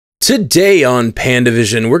Today on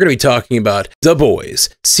Pandavision, we're going to be talking about The Boys,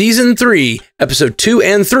 Season 3, Episode 2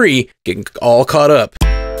 and 3, getting all caught up.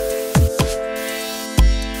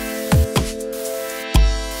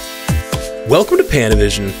 Welcome to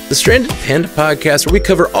Pandavision, the Stranded Panda podcast where we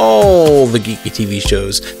cover all the geeky TV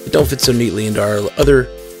shows that don't fit so neatly into our other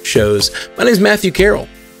shows. My name is Matthew Carroll.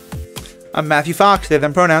 I'm Matthew Fox, they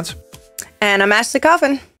them pronouns. And I'm Ashley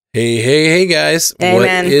Coffin. Hey, guys.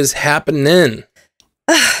 Amen. What is happening?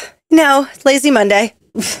 No, lazy Monday.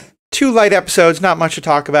 2 light episodes, not much to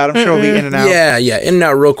talk about. I'm sure we'll be in and out. Yeah, in and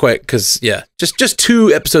out real quick, because, just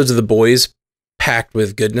 2 episodes of The Boys packed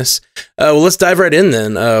with goodness. Well, let's dive right in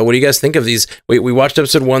then. What do you guys think of these? We watched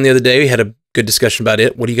episode 1 the other day. We had a good discussion about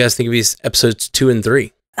it. What do you guys think of these episodes 2 and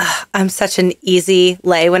 3? I'm such an easy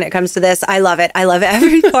lay when it comes to this. I love it. I love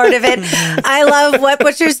every part of it. I love what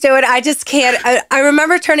Butcher's doing. I just can't. I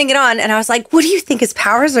remember turning it on and I was like, what do you think his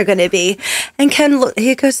powers are going to be? And Ken,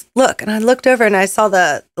 he goes, look. And I looked over and I saw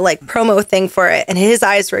the promo thing for it. And his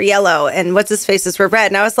eyes were yellow and what's his faces were red.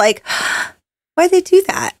 And I was like, why'd they do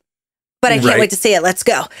that? But I can't wait to see it. Let's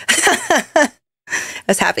go. I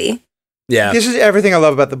was happy. Yeah. This is everything I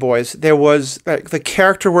love about The Boys. There was, the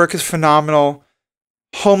character work is phenomenal.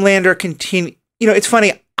 Homelander continue. It's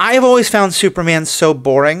funny. I've always found Superman so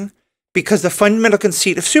boring because the fundamental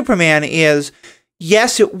conceit of Superman is,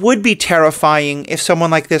 yes, it would be terrifying if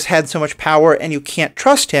someone like this had so much power and you can't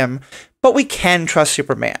trust him, but we can trust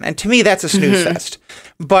Superman. And to me, that's a snooze fest.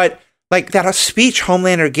 But that speech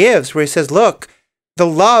Homelander gives where he says, look, the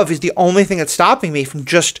love is the only thing that's stopping me from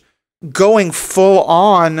just going full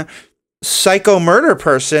on psycho murder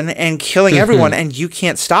person and killing everyone, and you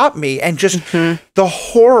can't stop me. And just the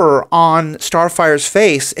horror on Starfire's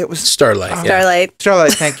face. It was Starlight. Starlight.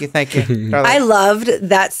 Thank you. Starlight. I loved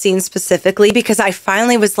that scene specifically because I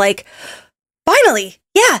finally was like,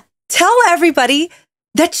 tell everybody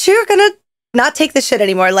that you're gonna not take this shit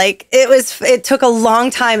anymore. It took a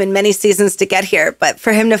long time and many seasons to get here, but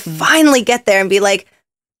for him to finally get there and be like,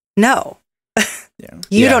 no,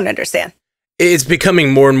 you don't understand. It's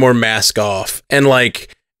becoming more and more mask off. And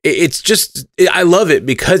it's just, I love it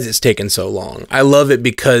because it's taken so long. I love it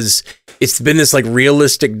because it's been this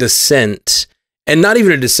realistic descent, and not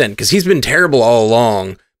even a descent because he's been terrible all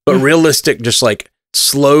along, but realistic, just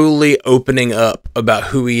slowly opening up about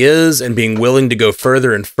who he is and being willing to go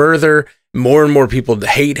further and further. More and more people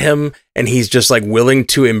hate him. And he's just willing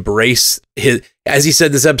to embrace his, as he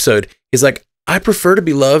said this episode, he's like, I prefer to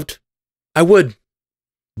be loved. I would,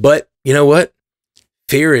 but you know what?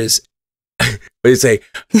 Fear is, what do you say?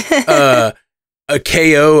 A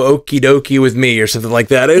KO okie dokie with me or something like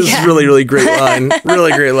that. It's really, really great line.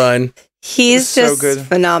 Really great line. He's just so good.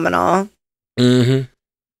 Phenomenal. Mm-hmm.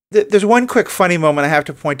 There's one quick funny moment I have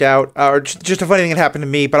to point out, or just a funny thing that happened to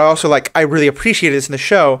me, but I also I really appreciate this in the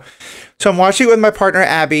show. So I'm watching it with my partner,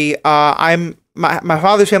 Abby. My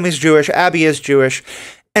father's family is Jewish. Abby is Jewish.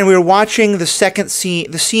 And we were watching the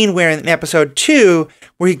scene where in episode 2,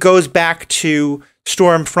 where he goes back to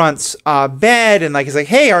Stormfront's bed and he's like,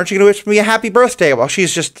 hey, aren't you going to wish me a happy birthday? While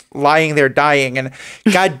she's just lying there dying. And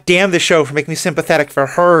God damn the show for making me sympathetic for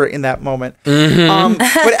her in that moment.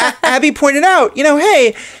 But Abby pointed out,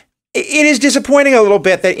 hey, it is disappointing a little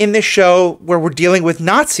bit that in this show where we're dealing with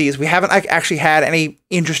Nazis, we haven't actually had any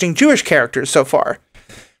interesting Jewish characters so far.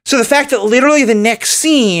 So the fact that literally the next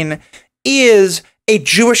scene is a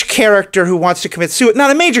Jewish character who wants to commit suicide,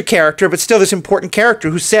 not a major character, but still this important character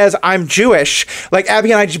who says, I'm Jewish.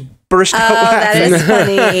 Abby and I just burst out laughing. That is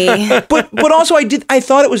funny. but also I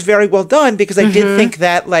thought it was very well done because I did think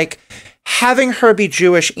that having her be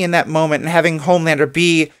Jewish in that moment and having Homelander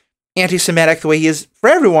be anti-Semitic the way he is for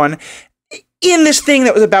everyone in this thing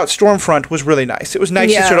that was about Stormfront was really nice. It was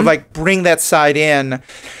nice to sort of bring that side in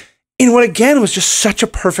what again was just such a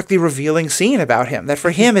perfectly revealing scene about him, that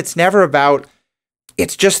for him it's never about,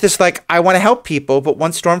 it's just this I want to help people, but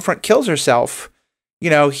once Stormfront kills herself,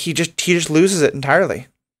 he just loses it entirely.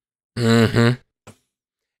 It's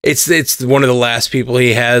one of the last people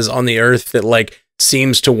he has on the earth that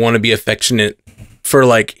seems to want to be affectionate for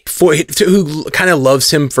who kind of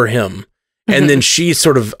loves him for him. And then she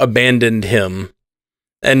sort of abandoned him.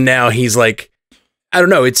 And now he's I don't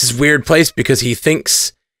know, it's this weird place because he's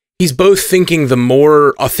both thinking the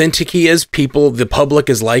more authentic he is, the public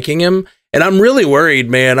is liking him. And I'm really worried,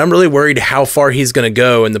 man. I'm really worried how far he's going to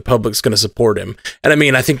go and the public's going to support him. And I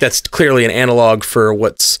mean, I think that's clearly an analog for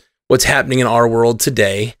what's happening in our world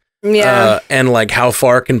today. Yeah. And how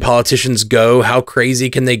far can politicians go? How crazy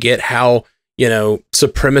can they get? How,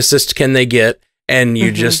 supremacist can they get? And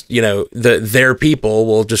you just, their people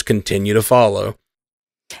will just continue to follow.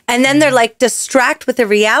 And then they're like, distract with a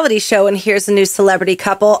reality show, and here's a new celebrity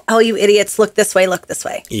couple. Oh, you idiots, look this way, look this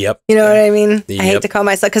way. Yep. You know what I mean? Yep. I hate to call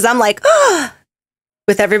myself, because I'm like, oh,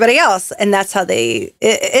 with everybody else. And that's how they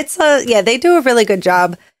do a really good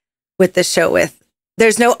job with the show.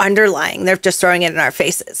 There's no underlying. They're just throwing it in our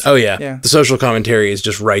faces. Oh, yeah. The social commentary is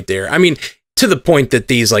just right there. I mean, to the point that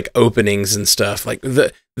these like openings and stuff, like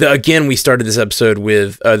again, we started this episode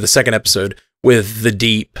with the second episode with the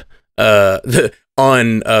Deep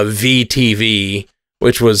on VTV,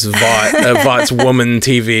 which was Vought's Woman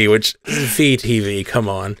TV, which VTV, come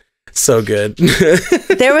on. So good.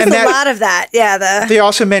 There was a lot of that. Yeah. They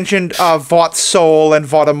also mentioned Vought's Soul and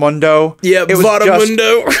Votamundo. Yeah,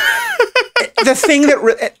 Votamundo. The thing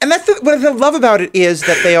that, and that's what I love about it is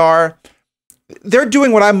that they're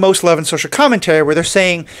doing what I most love in social commentary, where they're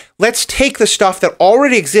saying, let's take the stuff that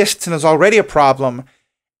already exists and is already a problem,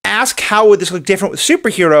 ask how would this look different with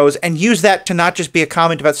superheroes, and use that to not just be a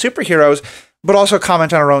comment about superheroes, but also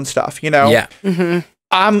comment on our own stuff, you know? Yeah. Mm-hmm.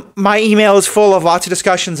 My email is full of lots of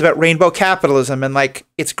discussions about rainbow capitalism, and like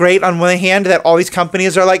it's great on one hand that all these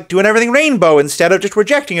companies are like doing everything rainbow instead of just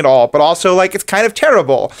rejecting it all, but also like it's kind of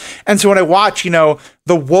terrible. And so when I watch, you know,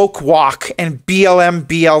 the woke walk and BLM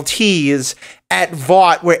BLTs at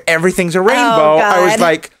Vought where everything's a rainbow, I was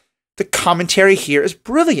like, the commentary here is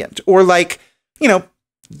brilliant. Or like, you know,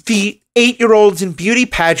 the 8-year-olds in beauty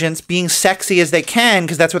pageants being sexy as they can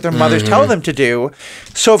because that's what their mothers tell them to do.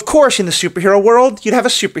 So, of course, in the superhero world, you'd have a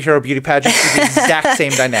superhero beauty pageant with the exact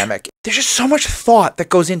same dynamic. There's just so much thought that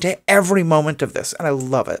goes into every moment of this, and I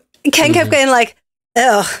love it. Ken kept going like,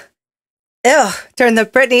 ugh, during the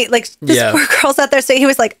Britney, like, this poor girl's out there saying, he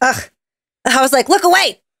was like, ugh. I was like, look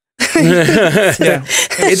away. Yeah,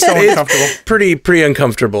 it's so uncomfortable. Pretty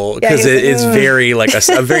uncomfortable because it's very like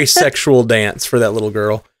a very sexual dance for that little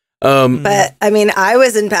girl. But I mean, I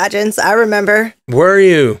was in pageants. I remember. Were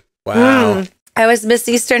you? Wow. I was Miss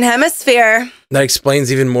Eastern Hemisphere. That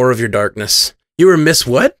explains even more of your darkness. You were Miss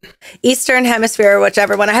what? Eastern Hemisphere, or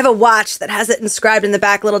whichever one. I have a watch that has it inscribed in the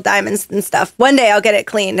back, little diamonds and stuff. One day I'll get it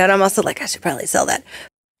cleaned, and I'm also like, I should probably sell that.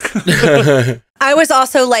 I was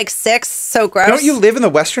also like 6, so gross. Don't you live in the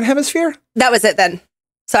Western Hemisphere? That was it then.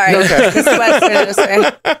 Sorry. Okay. It's the Western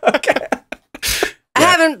Hemisphere. Okay. I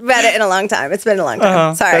haven't read it in a long time. It's been a long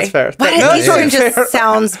time. Sorry. That's fair. But Eastern just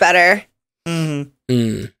sounds better.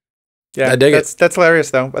 Yeah, that's hilarious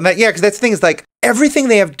though. And because that's the thing is like everything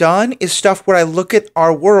they have done is stuff where I look at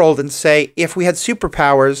our world and say, if we had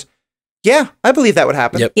superpowers, yeah, I believe that would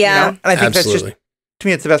happen. Yep. Yeah. You know? And I think that's just, to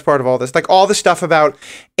me, it's the best part of all this. Like all the stuff about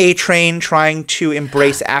A-Train trying to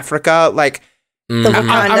embrace Africa, like on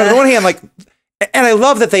the one hand, like, and I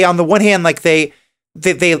love that they, on the one hand, like they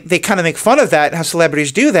kind of make fun of that and how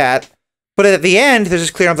celebrities do that. But at the end, there's this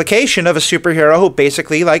clear implication of a superhero who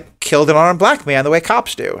basically like killed an unarmed black man the way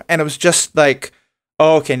cops do. And it was just like,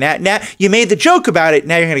 oh, okay, now you made the joke about it.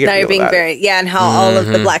 Now you're going to get real being about very, it. and how all of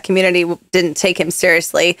the black community didn't take him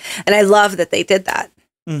seriously. And I love that they did that.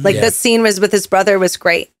 Like the scene was with his brother was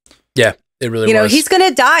great. Yeah, it really was. You know, he's going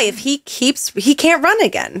to die if he can't run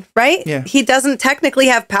again, right? Yeah. He doesn't technically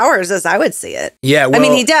have powers as I would see it. Yeah, well, I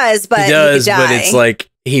mean, he does, but he could die. But it's like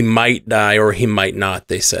he might die or he might not,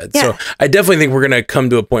 they said. Yeah. So I definitely think we're going to come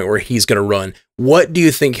to a point where he's going to run. What do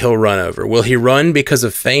you think he'll run over? Will he run because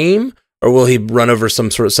of fame or will he run over some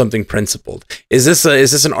sort of something principled? Is this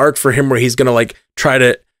an arc for him where he's going to like try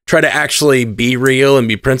to actually be real and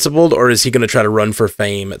be principled, or is he going to try to run for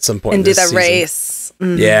fame at some point and do that season? race?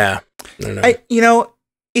 Yeah. I don't know. You know,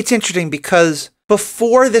 it's interesting because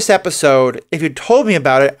before this episode, if you told me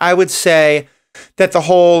about it, I would say that the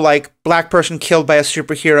whole like black person killed by a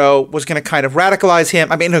superhero was going to kind of radicalize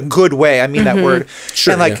him. I mean, in a good way. I mean that word.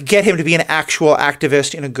 Sure, and like get him to be an actual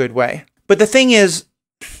activist in a good way. But the thing is,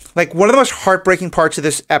 like one of the most heartbreaking parts of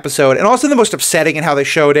this episode, and also the most upsetting in how they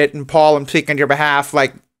showed it, and Paul, I'm speaking on your behalf,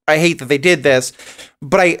 like I hate that they did this,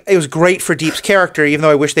 but it was great for Deep's character, even though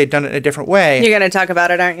I wish they'd done it in a different way. You're going to talk about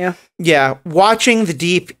it, aren't you? Yeah. Watching the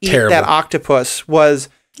Deep eat Terrible. that octopus was...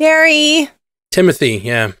 Gary. Timothy,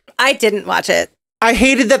 yeah. I didn't watch it. I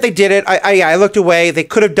hated that they did it. I looked away. They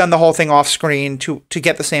could have done the whole thing off screen to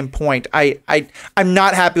get the same point. I'm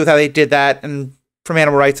not happy with how they did that, and from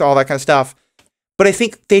animal rights, all that kind of stuff. But I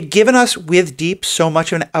think they'd given us with Deep so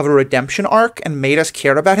much of a redemption arc and made us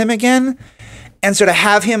care about him again. And so to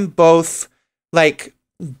have him both like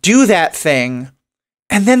do that thing,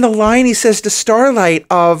 and then the line he says to Starlight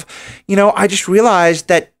of, you know, I just realized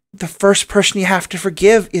that the first person you have to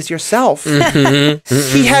forgive is yourself.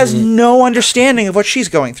 He has no understanding of what she's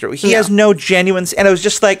going through. He has no genuine, and it was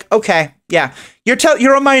just like, okay, yeah, you're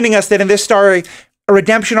reminding us that in this story, a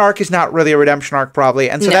redemption arc is not really a redemption arc probably.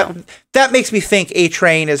 And so that makes me think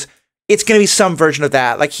A-Train it's going to be some version of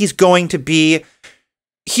that. Like he's going to want to be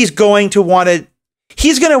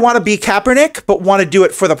Kaepernick, but want to do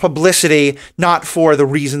it for the publicity, not for the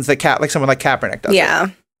reasons that someone like Kaepernick does. Yeah.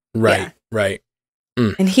 It. Right. Right.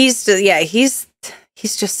 Mm. And he's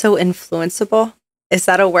just so influenceable. Is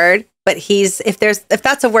that a word? But if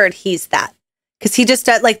that's a word, he's that. Because he just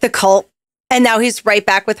does like the cult. And now he's right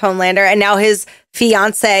back with Homelander. And now his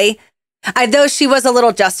fiance, though she was a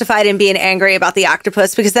little justified in being angry about the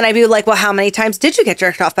octopus, because then I'd be like, well, how many times did you get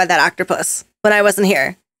jerked off by that octopus when I wasn't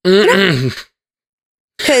here? Because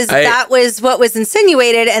that was what was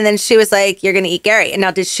insinuated. And then she was like, you're going to eat Gary. And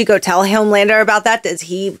now did she go tell Homelander about that? Does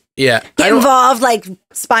he get involved, like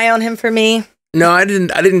spy on him for me? No, I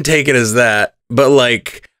didn't take it as that. But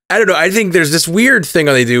like, I don't know. I think there's this weird thing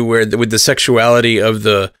they do with the sexuality of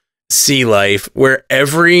the sea life, where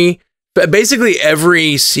basically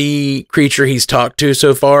every sea creature he's talked to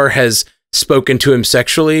so far has spoken to him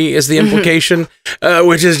sexually, is the implication,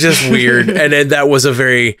 which is just weird. And that was a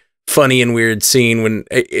very funny and weird scene when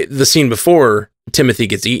the scene before Timothy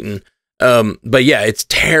gets eaten. But yeah, it's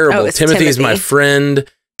terrible. Timothy is my friend.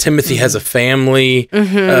 Timothy has a family.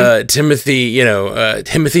 Timothy,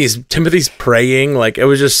 Timothy's praying. Like, it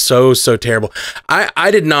was just so terrible. I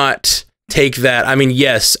did not take that. I mean,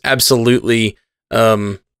 yes, absolutely.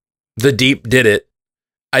 The Deep did it.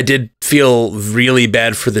 I did feel really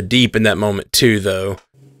bad for the Deep in that moment too, though.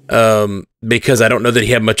 Because I don't know that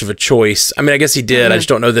he had much of a choice. I mean, I guess he did. I just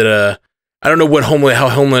don't know that, I don't know how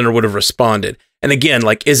Homelander would have responded. And again,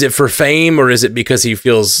 like, is it for fame or is it because he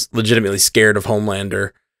feels legitimately scared of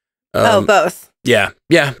Homelander? Both. Yeah,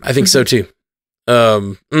 I think so too.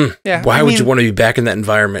 Why would you want to be back in that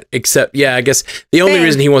environment? Except, I guess the only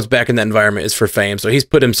reason he wants back in that environment is for fame. So he's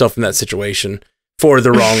put himself in that situation for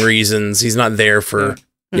the wrong reasons. He's not there for,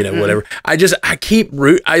 whatever. I keep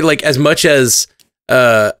as much as,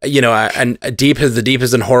 the Deep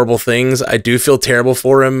has done horrible things. I do feel terrible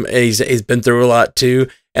for him. He's been through a lot too.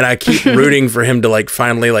 And I keep rooting for him to like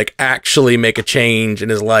finally like actually make a change in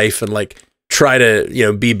his life and like try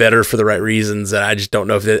to, be better for the right reasons. And I just don't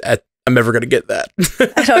know if I'm ever going to get that.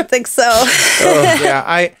 I don't think so.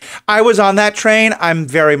 I was on that train. I'm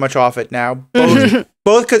very much off it now.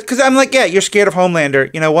 Both because I'm like, you're scared of Homelander.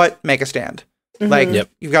 You know what? Make a stand. Like,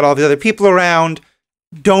 you've got all the other people around.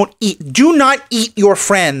 Do not eat your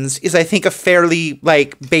friends is, I think, a fairly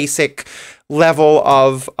like basic level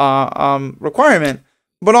of requirement.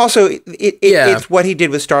 But also, it's what he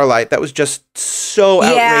did with Starlight. That was just so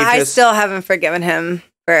outrageous. Yeah, I still haven't forgiven him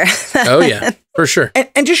for that. Oh, yeah, for sure.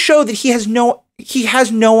 And just show that he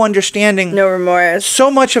has no understanding. No remorse.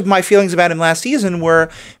 So much of my feelings about him last season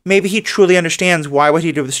were maybe he truly understands why what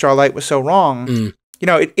he did with Starlight was so wrong.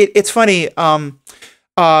 It's funny.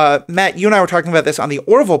 Matt, you and I were talking about this on the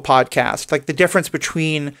Orville podcast, like the difference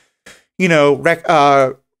between,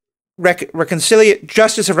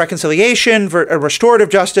 justice of reconciliation, restorative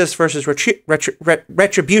justice versus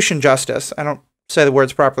retribution justice. I don't say the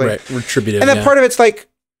words properly. Right, retributive. And then part of it's like,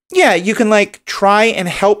 you can like try and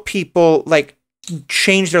help people like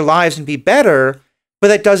change their lives and be better, but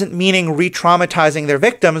that doesn't mean re-traumatizing their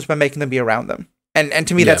victims by making them be around them. And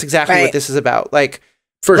to me, that's exactly what this is about. Like,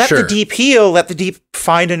 let the Deep heal, let the Deep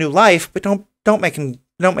find a new life, but don't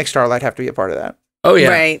make Starlight have to be a part of that. Oh yeah,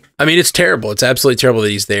 right. I mean, it's terrible. It's absolutely terrible that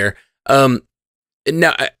he's there.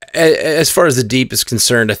 Now, as far as the Deep is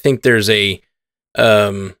concerned, I think there's I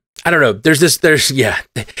don't know.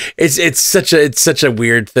 It's such a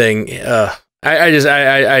weird thing.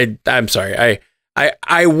 I'm sorry.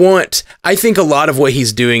 I think a lot of what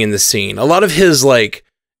he's doing in the scene, a lot of his like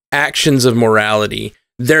actions of morality,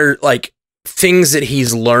 they're like things that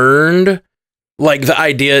he's learned, like the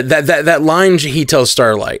idea that line he tells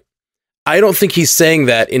Starlight. I don't think he's saying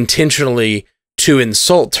that intentionally to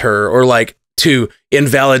insult her or like to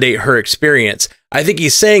invalidate her experience. I think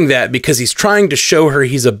he's saying that because he's trying to show her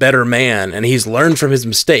he's a better man and he's learned from his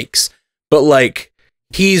mistakes. But like,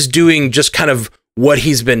 he's doing just kind of what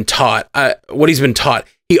he's been taught.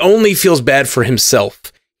 He only feels bad for himself.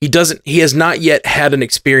 He has not yet had an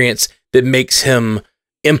experience that makes him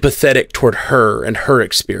empathetic toward her and her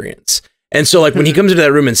experience. And so like when he comes into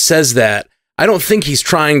that room and says that, I don't think he's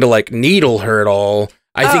trying to like needle her at all.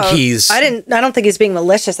 I don't think he's being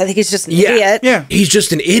malicious. I think he's just an idiot. Yeah. He's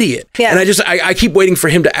just an idiot. Yeah. And I keep waiting for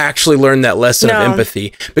him to actually learn that lesson of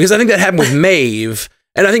empathy, because I think that happened with Maeve,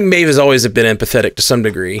 and I think Maeve has always been empathetic to some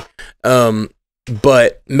degree.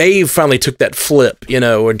 But Maeve finally took that flip,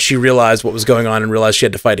 when she realized what was going on and realized she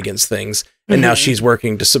had to fight against things. And now she's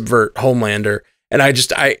working to subvert Homelander. And I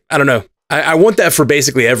don't know. I want that for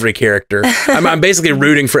basically every character. I'm basically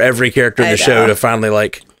rooting for every character in the show to finally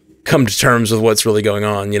like come to terms with what's really going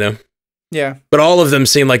on, you know? Yeah. But all of them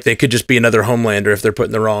seem like they could just be another Homelander if they're put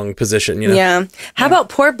in the wrong position, you know? Yeah. How about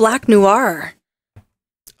poor Black Noir?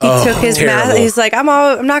 He took his mask. He's like, I'm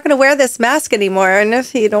not going to wear this mask anymore. And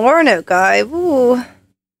if he'd worn it, guy, ooh.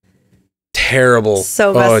 Terrible.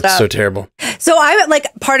 So messed up. So terrible. So I like,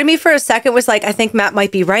 part of me for a second was like, I think Matt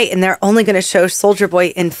might be right, and they're only going to show Soldier Boy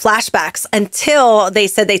in flashbacks until they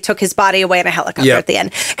said they took his body away in a helicopter at the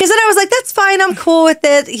end. Because then I was like, that's fine, I'm cool with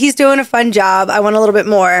it. He's doing a fun job. I want a little bit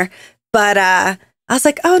more. But I was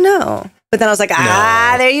like, oh no. But then I was like,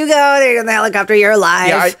 there you go. There you're in the helicopter. You're alive.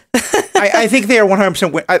 Yeah, I think they are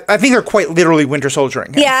 100%. I think they're quite literally Winter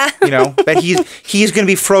Soldiering him. Yeah. You know, that he's going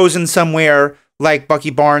to be frozen somewhere like Bucky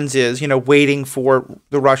Barnes is, you know, waiting for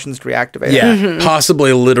the Russians to reactivate. Yeah,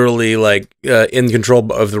 possibly literally like in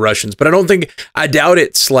control of the Russians. But I doubt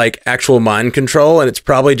it's like actual mind control. And it's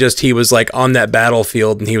probably just he was like on that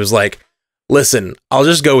battlefield and he was like, listen, I'll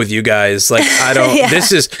just go with you guys. Like, I don't,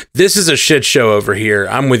 this is a shit show over here.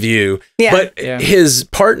 I'm with you. Yeah. But his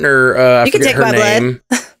partner, I forget her name,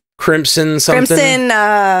 Crimson something.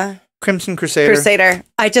 Crimson Crusader.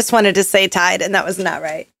 I just wanted to say Tide, and that was not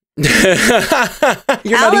right.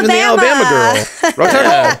 You're not even the Alabama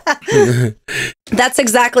girl. That's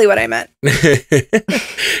exactly what I meant.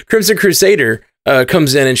 Crimson Crusader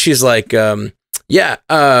comes in and she's like, he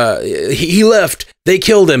left. They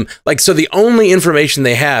killed him. Like, so the only information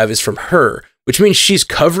they have is from her, which means she's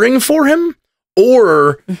covering for him,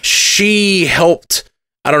 or she helped,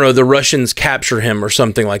 I don't know, the Russians capture him or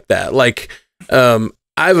something like that. Like, I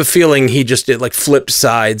have a feeling he just did like flipped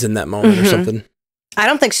sides in that moment or something. I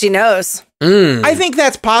don't think she knows. I think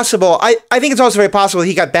that's possible. I think it's also very possible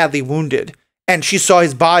he got badly wounded and she saw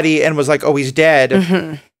his body and was like, oh, he's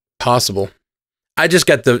dead. Possible. I just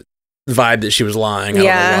got the vibe that she was lying. I don't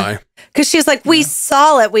know why. Because she's like, we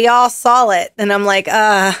saw it. We all saw it. And I'm like,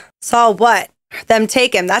 saw what? Them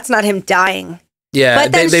take him. That's not him dying. Yeah.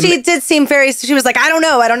 But then she did seem she was like, I don't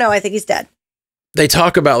know. I think he's dead. They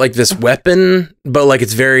talk about like this weapon, but like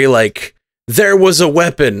it's very like, there was a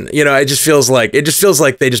weapon, you know. It just feels like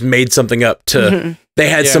they just made something up to. They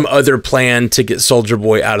had some other plan to get Soldier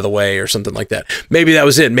Boy out of the way or something like that. Maybe that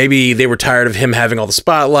was it. Maybe they were tired of him having all the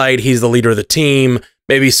spotlight. He's the leader of the team.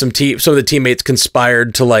 Maybe some of the teammates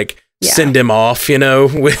conspired to like send him off. You know,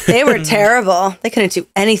 they were terrible. They couldn't do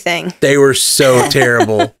anything. They were so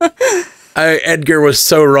terrible. Edgar was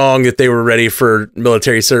so wrong that they were ready for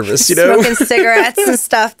military service. You know, smoking cigarettes and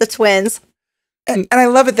stuff. The twins. And I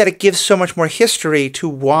love it that it gives so much more history to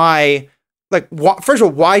why, like, first of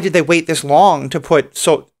all, why did they wait this long to put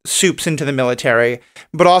soups into the military?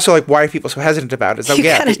 But also, like, why are people so hesitant about it? So, you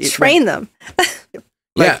gotta train them.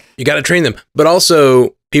 You gotta train them. But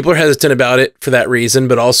also, people are hesitant about it for that reason,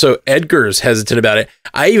 but also Edgar's hesitant about it.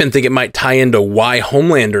 I even think it might tie into why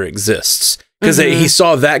Homelander exists. Because he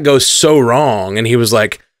saw that go so wrong, and he was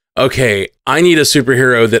like, okay, I need a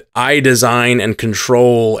superhero that I design and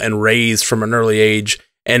control and raise from an early age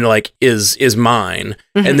and like is mine.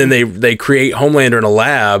 And then they create Homelander in a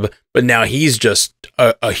lab, but now he's just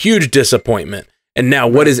a huge disappointment. And now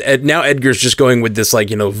what is now Edgar's just going with this, like,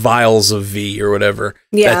 you know, vials of V or whatever.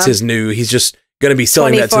 Yeah. That's his new, he's just going to be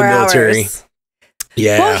selling that to the military. Hours.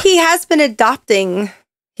 Yeah. Well, he has been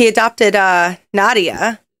he adopted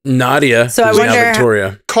Nadia. So I wonder,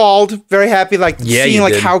 Victoria. Called, very happy, like seeing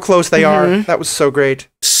like how close they are. That was so great.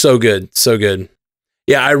 So good. So good.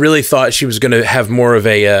 Yeah, I really thought she was going to have more of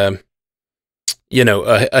a,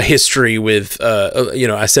 a history with,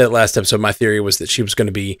 I said it last episode, my theory was that she was going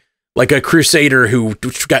to be like a crusader who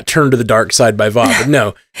got turned to the dark side by Vought. But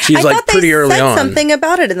no, she's like pretty early on. Something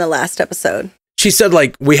about it in the last episode. She said,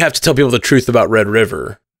 like, we have to tell people the truth about Red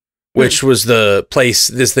River, which was the place,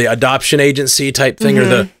 the adoption agency type thing, or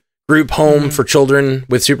the group home for children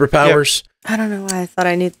with superpowers. Yep. I don't know why I thought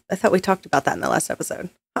I thought we talked about that in the last episode.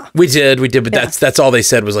 Huh. We did, but that's all they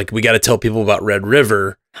said was like, we got to tell people about Red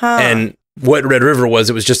River. And what Red River was,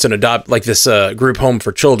 it was just this group home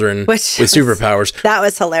for children with superpowers. That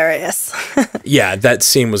was hilarious. Yeah, that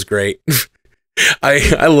scene was great.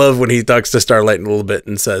 I love when he talks to Starlight a little bit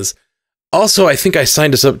and says, also, I think I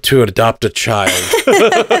signed us up to adopt a child.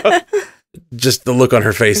 Just the look on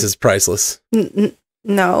her face is priceless.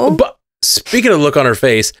 No. But speaking of look on her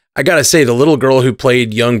face, I gotta say, the little girl who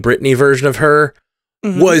played young Brittany version of her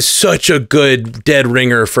was such a good dead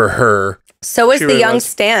ringer for her. So was the young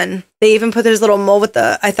Stan. They even put his little mole with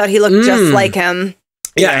I thought he looked just like him.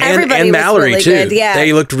 Yeah, and Mallory really too. Good. Yeah.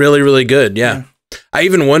 They looked really, really good. Yeah. I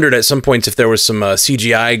even wondered at some points if there was some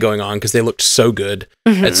CGI going on because they looked so good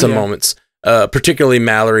at some moments. particularly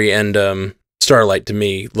Mallory and Starlight to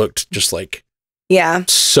me looked just like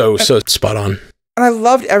so spot on. And I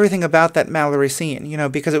loved everything about that Mallory scene,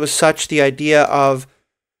 because it was such the idea of,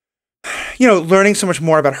 learning so much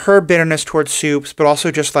more about her bitterness towards Soups, but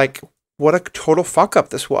also just like what a total fuck up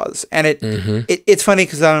this was. And it's funny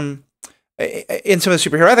because in some of the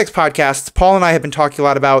superhero ethics podcasts, Paul and I have been talking a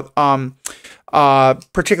lot about,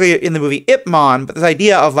 particularly in the movie Ip Man, but this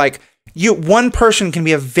idea of like one person can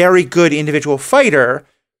be a very good individual fighter,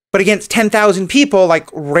 but against 10,000 people, like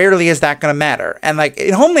rarely is that going to matter. And like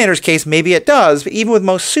in Homelander's case, maybe it does, but even with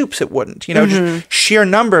most Soups, it wouldn't. Just sheer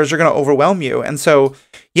numbers are going to overwhelm you. And so,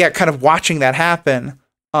 kind of watching that happen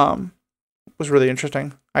was really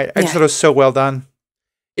interesting. I just thought it was so well done.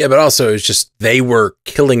 Yeah, but also it was just they were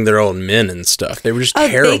killing their own men and stuff. They were just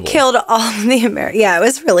terrible. They killed all of the Americans. Yeah, it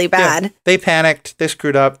was really bad. Yeah, they panicked. They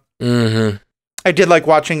screwed up. Mm-hmm. I did like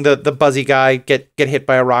watching the buzzy guy get hit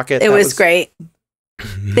by a rocket. It was great.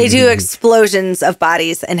 They do explosions of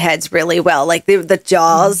bodies and heads really well. Like the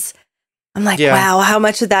jaws. I'm like, wow, how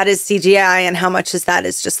much of that is CGI and how much of that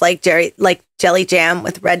is just like jelly jam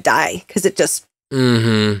with red dye? Because it just...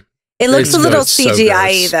 It looks a little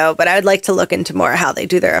CGI-y though, but I would like to look into more how they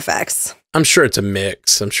do their effects. I'm sure it's a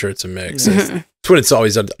mix. It's when it's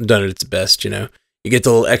always done at its best, You get the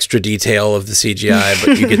little extra detail of the CGI,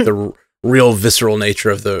 but you get the real visceral nature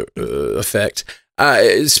of the effect.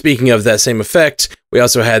 Speaking of that same effect, we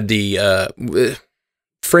also had the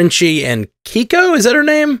Frenchie and Keiko. Is that her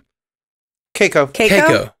name? Keiko.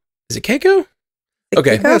 Is it Keiko?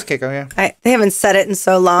 Okay. That was Keiko, yeah. They haven't said it in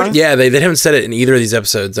so long. Yeah, they haven't said it in either of these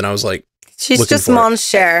episodes, and I was like, she's just Mon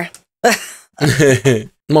Cher.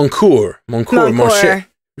 Mon Coeur.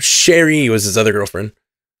 Sherry was his other girlfriend.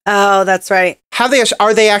 Oh, that's right.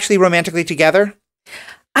 Are they actually romantically together?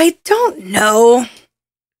 I don't know.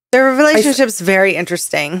 Their relationship's very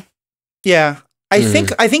interesting. Yeah. I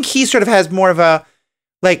think he sort of has more of a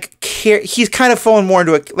he's kind of fallen more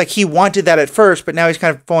into he wanted that at first, but now he's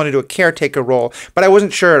kind of fallen into a caretaker role. But I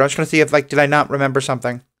wasn't sure. I was trying to see if did I not remember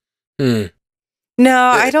something? No,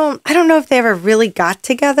 I don't know if they ever really got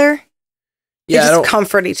together. They just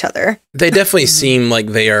comfort each other. They definitely seem like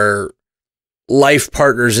they are life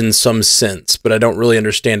partners in some sense, but I don't really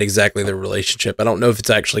understand exactly their relationship. I don't know if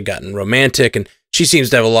it's actually gotten romantic, and she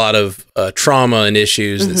seems to have a lot of trauma and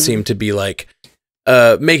issues that seem to be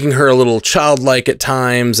making her a little childlike at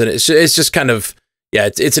times, and it's just kind of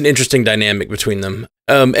it's an interesting dynamic between them.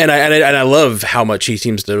 And I love how much he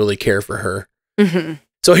seems to really care for her.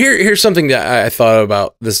 So here's something that I thought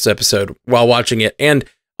about this episode while watching it, and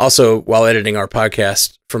also while editing our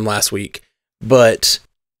podcast from last week. But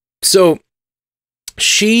so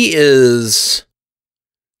he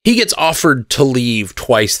gets offered to leave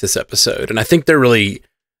twice this episode, and I think they're really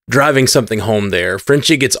driving something home there.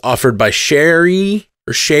 Frenchie gets offered by Sherry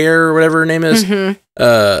or Cher or whatever her name is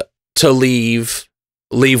to leave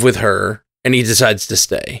with her, and he decides to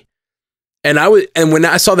stay. And when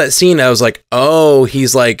I saw that scene, I was like, oh,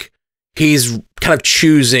 he's kind of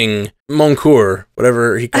choosing Mon Coeur,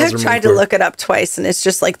 whatever he calls her. I've tried to look it up twice, and it's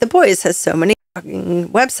just like The Boys has so many fucking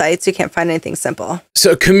websites, you can't find anything simple.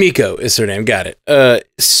 So Kamiko is her name. Got it.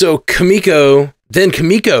 So Kamiko,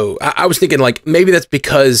 I was thinking maybe that's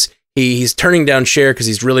because he's turning down Cher because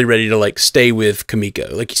he's really ready to stay with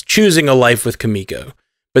Kamiko. He's choosing a life with Kamiko.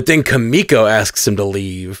 But then Kamiko asks him to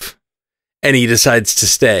leave, and he decides to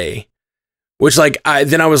stay. Which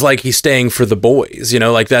then I was like, he's staying for the boys,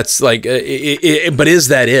 that's but is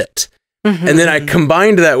that it? And then I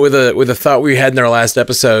combined that with a thought we had in our last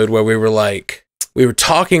episode where we were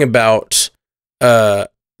talking about the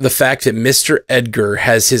fact that Mr. Edgar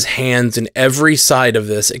has his hands in every side of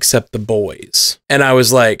this except the boys. And I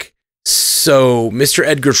was like, so Mr.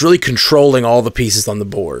 Edgar's really controlling all the pieces on the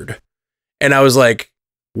board. And I was like,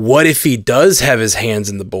 what if he does have his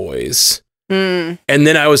hands in the boys? And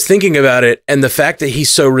then I was thinking about it, and the fact that he's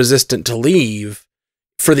so resistant to leave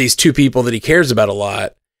for these two people that he cares about a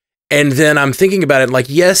lot. And then I'm thinking about it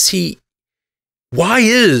what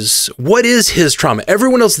is his trauma?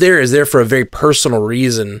 Everyone else there is there for a very personal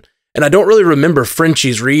reason. And I don't really remember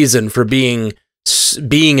Frenchie's reason for being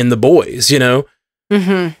in the boys, and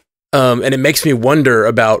it makes me wonder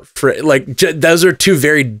about, those are two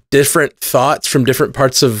very different thoughts from different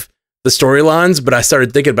parts of the storylines. But I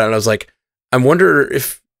started thinking about it, and I was like, I wonder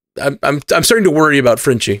if I'm starting to worry about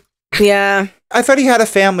Frenchie. Yeah. I thought he had a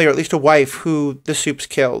family, or at least a wife, who the Soups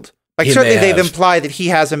killed. Certainly they've implied that he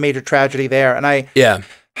has a major tragedy there, and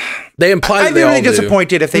they imply. I'd be really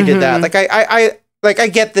disappointed if they did that. I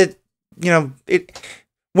get that,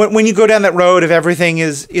 when you go down that road of everything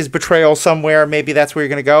is betrayal somewhere, maybe that's where you're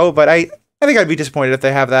going to go. But I think I'd be disappointed if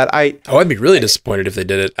they have that. I'd be really disappointed if they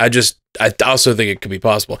did it. I also think it could be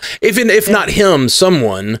possible. If not him,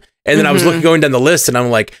 someone. And then I was going down the list, and I'm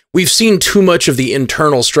like, we've seen too much of the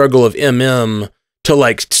internal struggle of MM to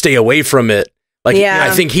like stay away from it. Like,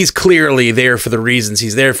 I think he's clearly there for the reasons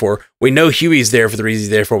he's there for. We know Huey's there for the reasons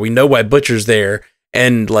he's there for. We know why Butcher's there,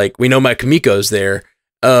 and like we know my Kamiko's there.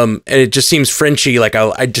 And it just seems Frenchie. Like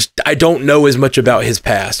I don't know as much about his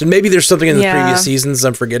past, and maybe there's something in the previous seasons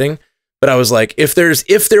I'm forgetting. But I was like, if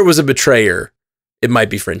there was a betrayer, it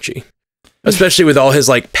might be Frenchie. Especially with all his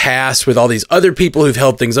like past, with all these other people who've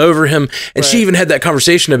held things over him. And she even had that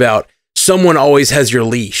conversation about someone always has your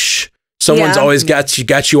leash. Someone's always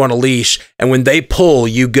got you on a leash. And when they pull,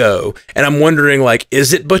 you go. And I'm wondering, like,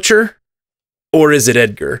 is it Butcher or is it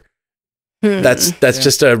Edgar? That's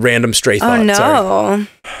just a random stray thought. Oh, no. Sorry.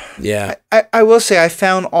 Yeah. I will say I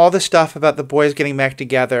found all the stuff about the boys getting back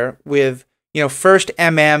together with, first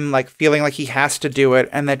MM like feeling like he has to do it,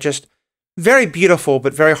 and that just very beautiful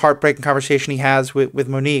but very heartbreaking conversation he has with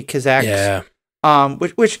Monique, his ex. Yeah.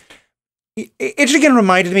 Which it just again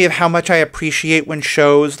reminded me of how much I appreciate when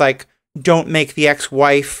shows like don't make the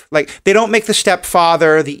ex-wife, like they don't make the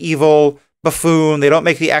stepfather the evil buffoon, they don't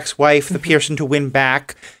make the ex-wife the person to win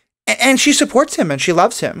back, and she supports him and she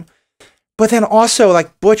loves him. But then also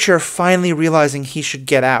like Butcher finally realizing he should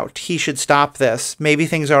get out, he should stop this, maybe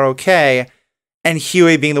things are okay, and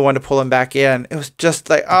Huey being the one to pull him back in. It was just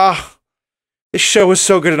like, this show was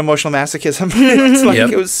so good at emotional masochism. It's like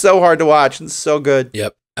it was so hard to watch and so good.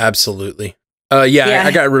 Yep, absolutely.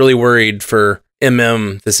 I got really worried for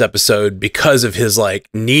MM this episode because of his like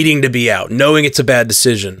needing to be out, knowing it's a bad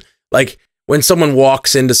decision. Like when someone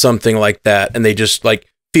walks into something like that and they just like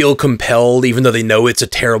feel compelled, even though they know it's a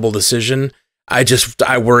terrible decision.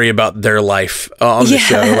 I worry about their life on the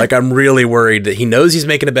show. Like I'm really worried that he knows he's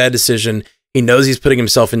making a bad decision. He knows he's putting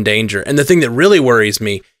himself in danger. And the thing that really worries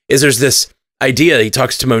me is there's this idea he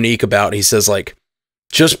talks to Monique about. He says like,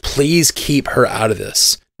 just please keep her out of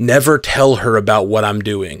this. Never tell her about what I'm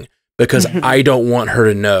doing because I don't want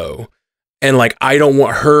her to know. And like, I don't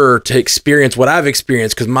want her to experience what I've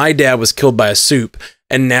experienced because my dad was killed by a soup.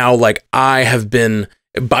 And now like I have been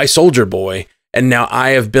by Soldier Boy. And now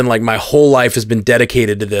I have been like, my whole life has been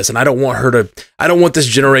dedicated to this. And I don't want this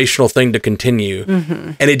generational thing to continue.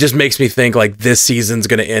 And it just makes me think like this season's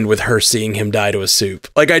going to end with her seeing him die to a soup.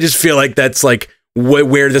 Like, I just feel like that's like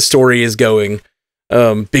where the story is going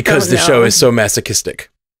because the show is so masochistic.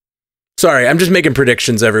 Sorry, I'm just making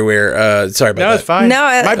predictions everywhere. Sorry about that. No, it's fine.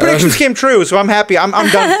 No, my predictions came true, so I'm happy. I'm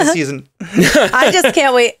done with the season. I just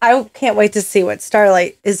can't wait. I can't wait to see what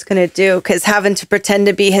Starlight is going to do because having to pretend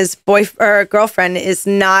to be his boyfriend or girlfriend is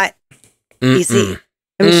not easy.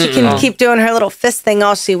 I mean, she can keep doing her little fist thing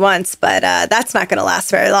all she wants, but that's not going to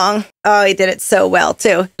last very long. Oh, he did it so well,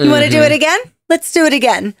 too. You want to do it again? Let's do it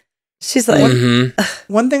again. She's like...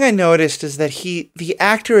 One thing I noticed is that the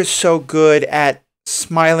actor is so good at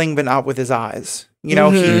smiling but not with his eyes.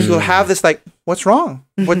 He'll have this like, what's wrong?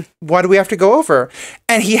 What do we have to go over?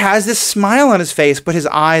 And he has this smile on his face, but his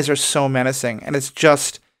eyes are so menacing. And it's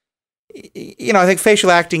just, I think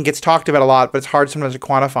facial acting gets talked about a lot, but it's hard sometimes to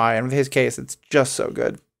quantify. And in his case, it's just so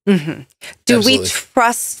good. Do we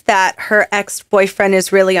trust that her ex-boyfriend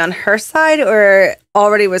is really on her side or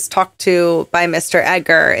already was talked to by Mr.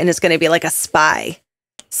 Edgar and is going to be like a spy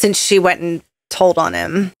since she went and told on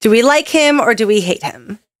him? Do we like him or do we hate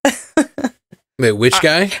him? Wait, which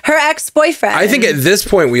guy? Her ex-boyfriend. I think at this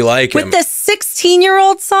point we like him. With the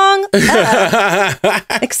 16-year-old song?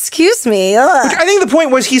 Excuse me. I think the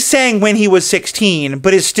point was he's saying when he was 16,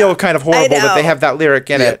 but it's still kind of horrible that they have that lyric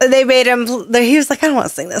in it. They made him, he was like, I don't want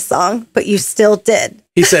to sing this song, but you still did.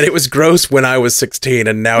 He said it was gross when I was 16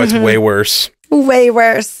 and now it's way worse. Way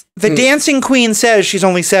worse. The Dancing Queen says she's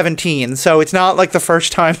only 17, so it's not like the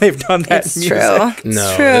first time they've done that. It's true.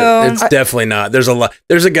 No, it's definitely not. There's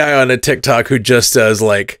a guy on a TikTok who just does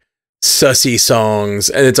like sussy songs,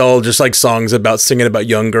 and it's all just like songs about singing about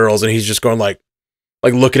young girls, and he's just going like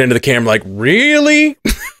looking into the camera like, really?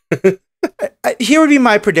 Here would be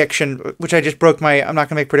my prediction, which I just broke my I'm not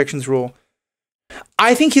going to make predictions rule.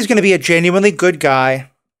 I think he's going to be a genuinely good guy,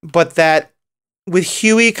 but that with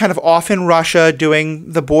Huey kind of off in Russia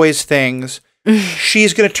doing the boys' things,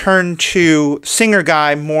 she's going to turn to singer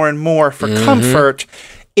guy more and more for comfort.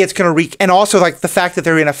 It's going to and also like the fact that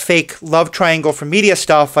they're in a fake love triangle for media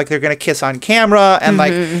stuff, like they're going to kiss on camera. And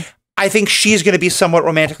like, I think she's going to be somewhat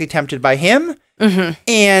romantically tempted by him.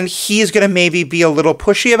 And he's going to maybe be a little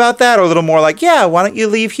pushy about that or a little more like, yeah, why don't you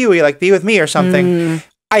leave Huey? Like be with me or something.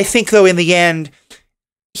 I think though, in the end,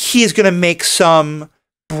 he's going to make some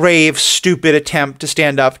brave, stupid attempt to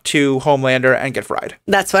stand up to Homelander and get fried.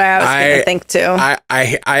 That's what I was going to think too.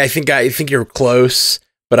 I think you're close,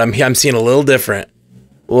 but I'm seeing a little different.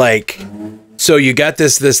 Like, so you got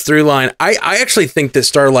this through line. I actually think that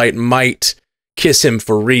Starlight might kiss him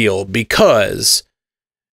for real because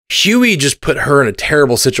Huey just put her in a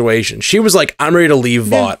terrible situation. She was like, I'm ready to leave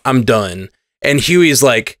Vought. I'm done. And Huey's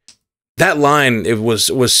like, that line, it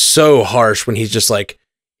was so harsh when he's just like,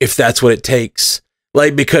 if that's what it takes.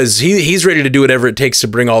 Like, because he's ready to do whatever it takes to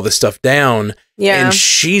bring all this stuff down. Yeah. And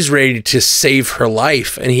she's ready to save her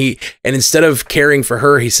life. And instead of caring for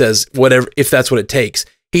her, he says, whatever, if that's what it takes.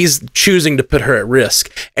 He's choosing to put her at risk.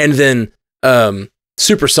 And then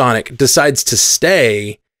Supersonic decides to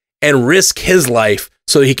stay and risk his life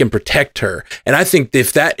so he can protect her. And I think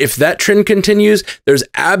if that trend continues, there's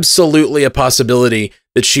absolutely a possibility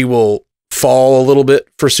that she will fall a little bit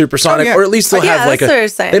for Supersonic, or at least they'll have like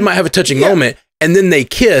they might have a touching moment. And then they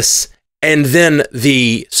kiss, and then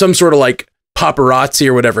some sort of like paparazzi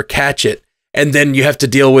or whatever catch it, and then you have to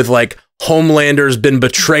deal with like Homelander's been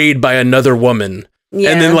betrayed by another woman, and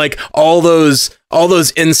then like all those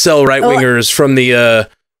incel right wingers from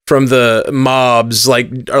the mobs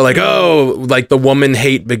are like, oh, like the woman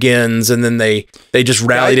hate begins, and then they just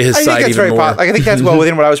rally to his side even more. I think that's well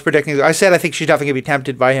within what I was predicting. I said I think she's definitely gonna be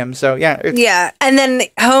tempted by him. So yeah. And then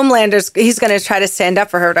he's gonna try to stand up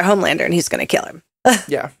for her to Homelander, and he's gonna kill him.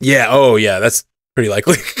 Yeah. Oh yeah, that's pretty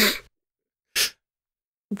likely.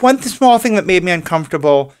 One small thing that made me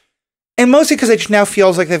uncomfortable, and mostly because it just now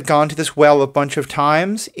feels like they've gone to this well a bunch of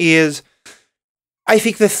times, is I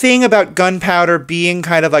think the thing about Gunpowder being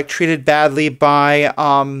kind of like treated badly by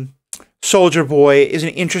Soldier Boy is an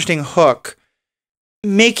interesting hook.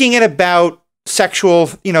 Making it about sexual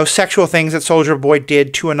things that Soldier Boy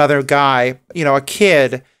did to another guy, a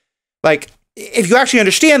kid. Like, if you actually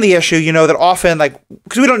understand the issue, you know that often, like,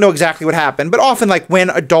 because we don't know exactly what happened, but often, like, when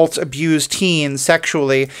adults abuse teens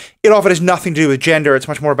sexually, it often has nothing to do with gender. It's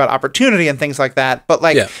much more about opportunity and things like that. But,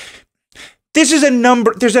 like, there's a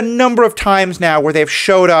number of times now where they've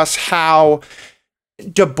showed us how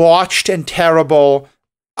debauched and terrible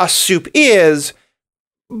a soup is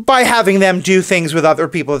by having them do things with other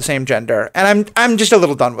people of the same gender. And I'm just a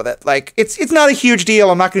little done with it. Like, it's not a huge deal.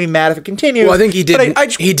 I'm not going to be mad if it continues. Well, I think he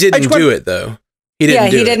didn't do it, though. He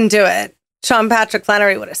didn't do it. Sean Patrick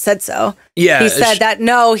Flannery would have said so. Yeah. He said that,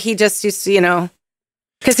 no, he just used to,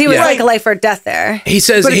 because he was like a life or death there. He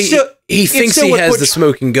says he thinks he has the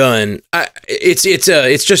smoking gun.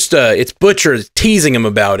 It's Butcher teasing him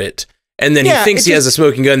about it. And then he thinks he has a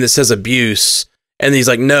smoking gun that says abuse. And he's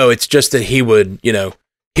like, no, it's just that he would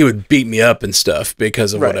beat me up and stuff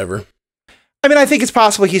because of whatever. I mean, I think it's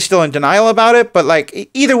possible he's still in denial about it, but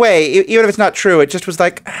like either way, even if it's not true, it just was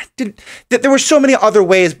like there were so many other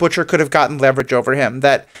ways Butcher could have gotten leverage over him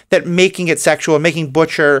that making it sexual, making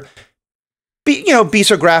Butcher be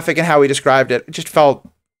so graphic in how he described it. It just felt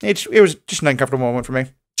it was just an uncomfortable moment for me.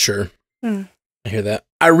 Sure. I hear that.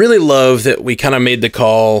 I really love that we kind of made the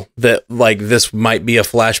call that like this might be a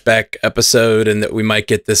flashback episode and that we might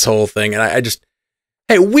get this whole thing. And I just,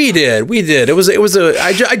 hey, we did.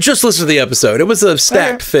 I just listened to the episode. It was a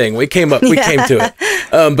stacked thing. We came to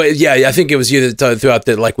it. But yeah, I think it was you that threw out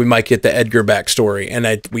that like we might get the Edgar backstory,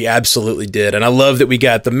 and we absolutely did. And I love that we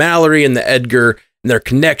got the Mallory and the Edgar and their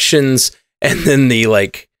connections, and then the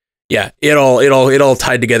like, it all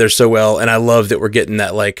tied together so well. And I love that we're getting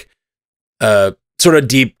that like sort of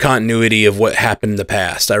deep continuity of what happened in the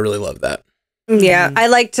past. I really love that. Yeah, I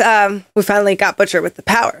liked we finally got Butcher with the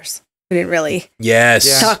powers. We didn't really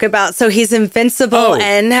talk about. So he's invincible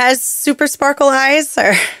and has super sparkle eyes?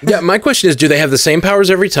 Or? Yeah, my question is, do they have the same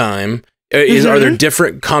powers every time? Are there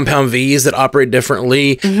different compound Vs that operate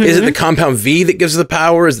differently? Is it the compound V that gives the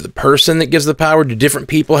power? Is it the person that gives the power? Do different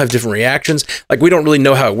people have different reactions? Like, we don't really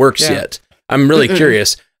know how it works yet. I'm really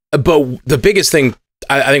curious. But the biggest thing,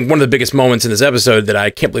 I think one of the biggest moments in this episode that I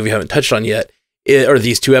can't believe we haven't touched on yet, or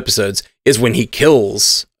these two episodes, is when he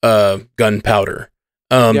kills Gunpowder.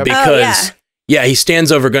 Because he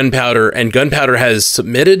stands over Gunpowder, and Gunpowder has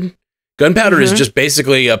submitted. Gunpowder is just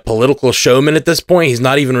basically a political showman at this point. He's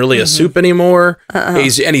not even really a soup anymore.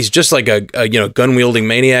 He's just like a gun wielding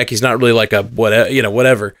maniac. He's not really like a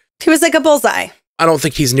whatever. He was like a bullseye. I don't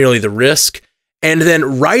think he's nearly the risk. And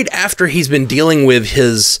then right after he's been dealing with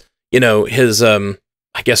his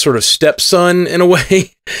I guess sort of stepson in a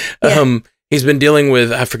way. He's been dealing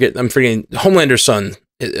with I'm forgetting Homelander's son.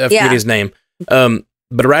 I forget his name.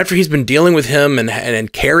 But right after he's been dealing with him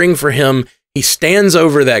and caring for him, he stands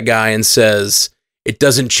over that guy and says, "It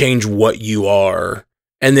doesn't change what you are,"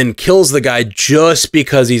 and then kills the guy just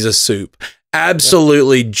because he's a soup.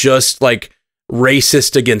 Absolutely, just like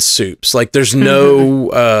racist against soups. Like there's no,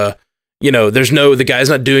 the guy's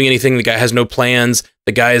not doing anything. The guy has no plans.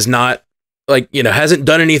 The guy is not hasn't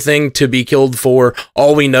done anything to be killed for.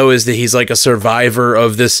 All we know is that he's like a survivor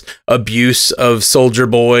of this abuse of Soldier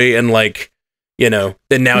Boy. And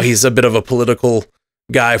then now he's a bit of a political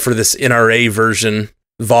guy for this NRA version.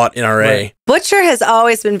 Vought NRA. Right. Butcher has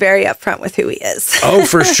always been very upfront with who he is. Oh,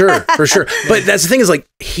 for sure. But that's the thing is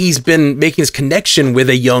he's been making this connection with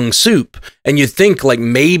a young Soup, and you think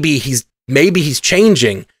maybe he's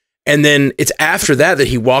changing, and then it's after that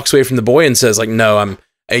he walks away from the boy and says no, I'm.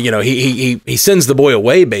 He sends the boy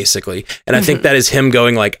away basically, and I think that is him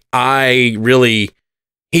going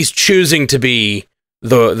he's choosing to be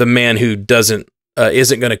the man who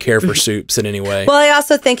isn't going to care for Soups in any way. Well, I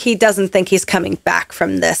also think he doesn't think he's coming back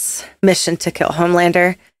from this mission to kill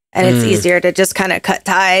Homelander, and it's easier to just kind of cut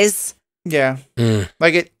ties. Yeah.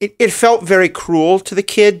 It felt very cruel to the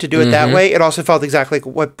kid to do it that way. It also felt exactly like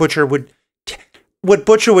what Butcher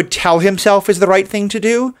would tell himself is the right thing to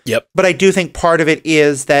do. Yep. But I do think part of it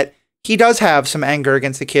is that he does have some anger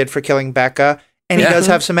against the kid for killing Becca, and he does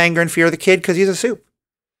have some anger and fear of the kid because he's a Soup.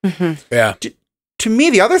 Yeah. To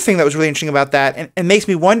me, the other thing that was really interesting about that, and makes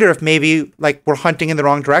me wonder if maybe we're hunting in the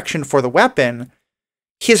wrong direction for the weapon,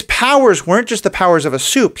 his powers weren't just the powers of a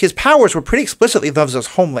Soup. His powers were pretty explicitly those of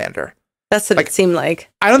Homelander. That's what it seemed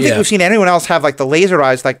like. I don't think we've seen anyone else have the laser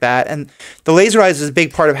eyes like that, and the laser eyes is a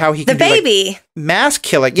big part of how he can do mass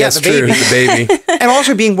killing. Yeah, that's the baby. The baby. And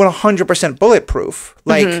also being 100% bulletproof.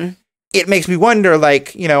 It makes me wonder,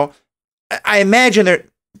 I imagine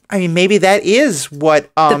maybe that is what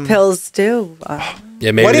the pills do.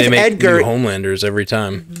 Maybe they make new Homelanders every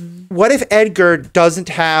time. What if Edgar doesn't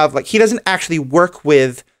have he doesn't actually work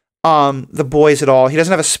with the boys at all? He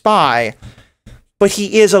doesn't have a spy, but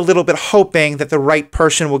he is a little bit hoping that the right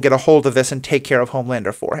person will get a hold of this and take care of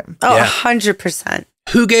Homelander for him. Oh, 100%.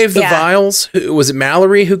 Who gave the vials? Was it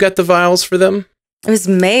Mallory who got the vials for them? It was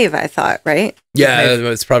Maeve, I thought, right? Yeah,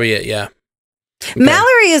 that's probably it. Yeah. Okay.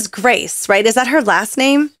 Mallory is Grace, right? Is that her last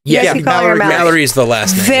name? Yeah, Mallory is the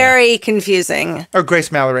last name. Very confusing. Or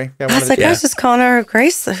Grace Mallory. Yeah, I was just calling her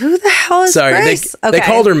Grace. Who the hell is Grace? They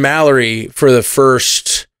called her Mallory for the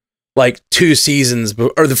first 2 seasons,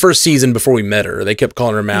 or the first season before we met her. They kept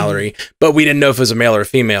calling her Mallory, but we didn't know if it was a male or a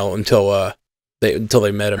female until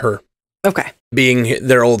they met her. Okay. Being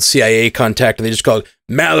their old CIA contact, and they just called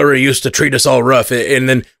Mallory used to treat us all rough, and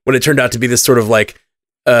then when it turned out to be this sort of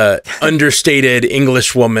understated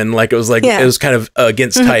English woman, it was kind of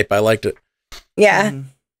against type. I liked it. Yeah.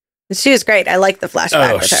 She was great. I liked the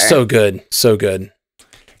flashback with her. So good.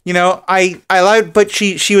 I liked, but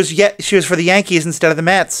she was for the Yankees instead of the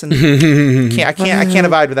Mets, and I can't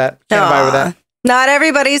abide with that. Abide with that. Not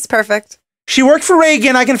everybody's perfect. She worked for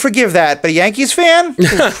Reagan. I can forgive that, but a Yankees fan?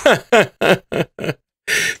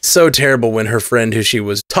 So terrible when her friend who she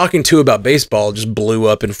was talking to about baseball just blew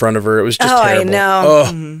up in front of her. It was just terrible. I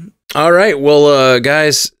know. All right. Well,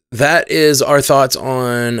 guys, that is our thoughts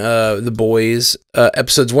on The Boys,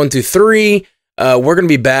 episodes 1 through 3. We're going to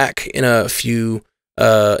be back in a few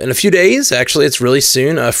days. Actually, it's really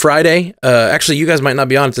soon. Friday. Actually, you guys might not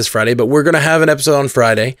be on it this Friday, but we're going to have an episode on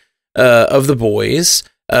Friday of The Boys.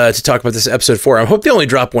 To talk about this episode 4. I hope they only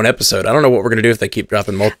drop one episode. I don't know what we're going to do if they keep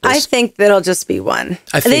dropping multiples. I think that'll just be one.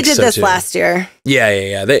 They did this last year. Yeah.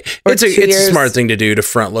 It's a smart thing to do to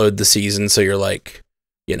front load the season. So you're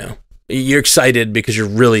you're excited because you're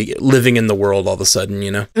really living in the world all of a sudden,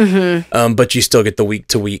 but you still get the week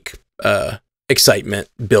to week excitement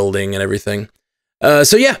building and everything.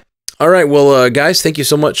 So yeah. All right. Well, guys, thank you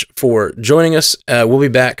so much for joining us. We'll be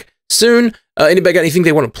back soon. Anybody got anything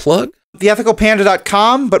they want to plug?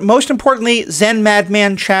 theethicalpanda.com, but most importantly, Zen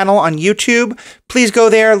Madman channel on YouTube. Please go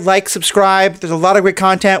there, subscribe. There's a lot of great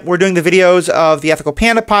content. We're doing the videos of the Ethical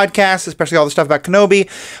Panda podcast, especially all the stuff about Kenobi,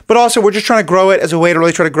 but also we're just trying to grow it as a way to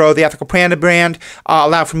really try to grow the Ethical Panda brand,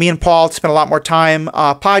 allow for me and Paul to spend a lot more time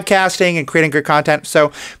podcasting and creating great content.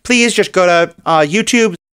 So please just go to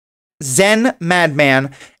YouTube, Zen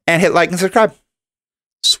Madman, and hit like and subscribe.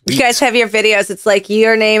 Sweet. You guys have your videos. It's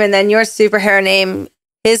your name and then your superhero name,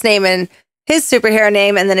 his name and his superhero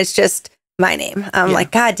name, and then it's just my name. I'm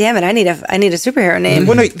God damn it, I need a superhero name.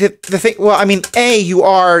 Well, no, the thing. Well, I mean, you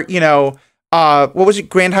are, what was it,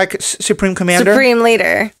 Grand High Supreme Commander, Supreme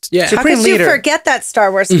Leader. Yeah, Supreme How could you forget that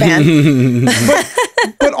Star Wars fan?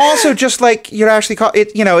 but also just you're actually called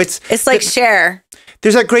it. It's like Cher.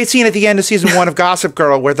 There's that great scene at the end of season 1 of Gossip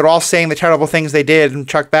Girl where they're all saying the terrible things they did, and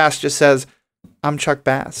Chuck Bass just says, "I'm Chuck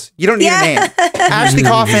Bass." You don't need a name. Ashley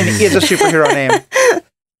Kaufman is a superhero name.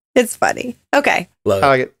 It's funny. Okay. Love it. I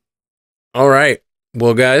like it. All right.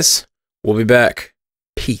 Well, guys, we'll be back.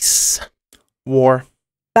 Peace. War.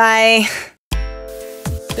 Bye.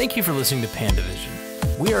 Thank you for listening to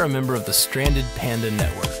Pandavision. We are a member of the Stranded Panda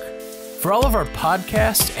Network. For all of our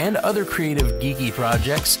podcasts and other creative geeky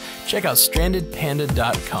projects, check out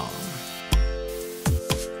strandedpanda.com.